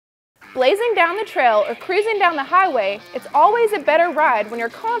Blazing down the trail or cruising down the highway, it's always a better ride when you're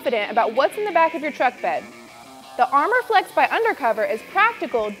confident about what's in the back of your truck bed. The ArmorFlex by Undercover is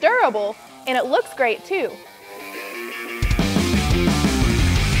practical, durable, and it looks great too.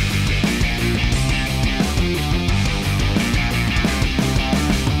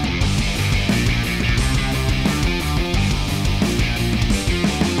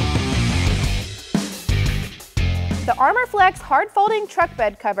 The ArmorFlex hard-folding truck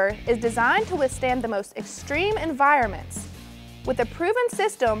bed cover is designed to withstand the most extreme environments. With a proven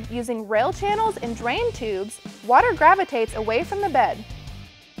system using rail channels and drain tubes, water gravitates away from the bed.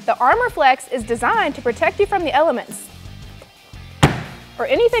 The ArmorFlex is designed to protect you from the elements or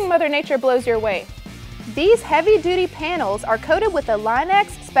anything Mother Nature blows your way. These heavy-duty panels are coated with a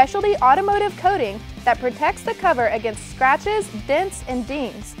Line-X specialty automotive coating that protects the cover against scratches, dents, and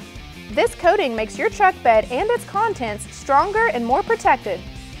dings. This coating makes your truck bed and its contents stronger and more protected.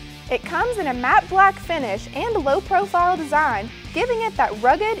 It comes in a matte black finish and low-profile design, giving it that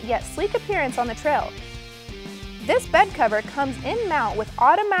rugged yet sleek appearance on the trail. This bed cover comes in mount with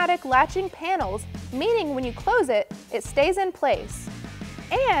automatic latching panels, meaning when you close it, it stays in place.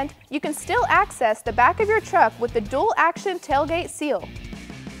 And you can still access the back of your truck with the dual-action tailgate seal.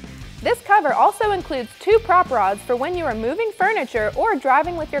 This cover also includes 2 prop rods for when you are moving furniture or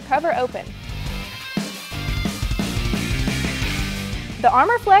driving with your cover open. The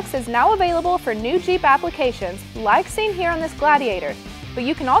ArmorFlex is now available for new Jeep applications, like seen here on this Gladiator, but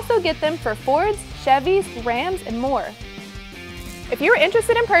you can also get them for Fords, Chevys, Rams, and more. If you're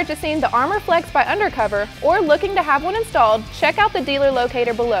interested in purchasing the ArmorFlex by Undercover or looking to have one installed, check out the dealer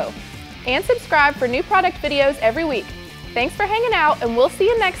locator below. And subscribe for new product videos every week. Thanks for hanging out, and we'll see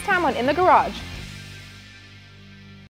you next time on In the Garage.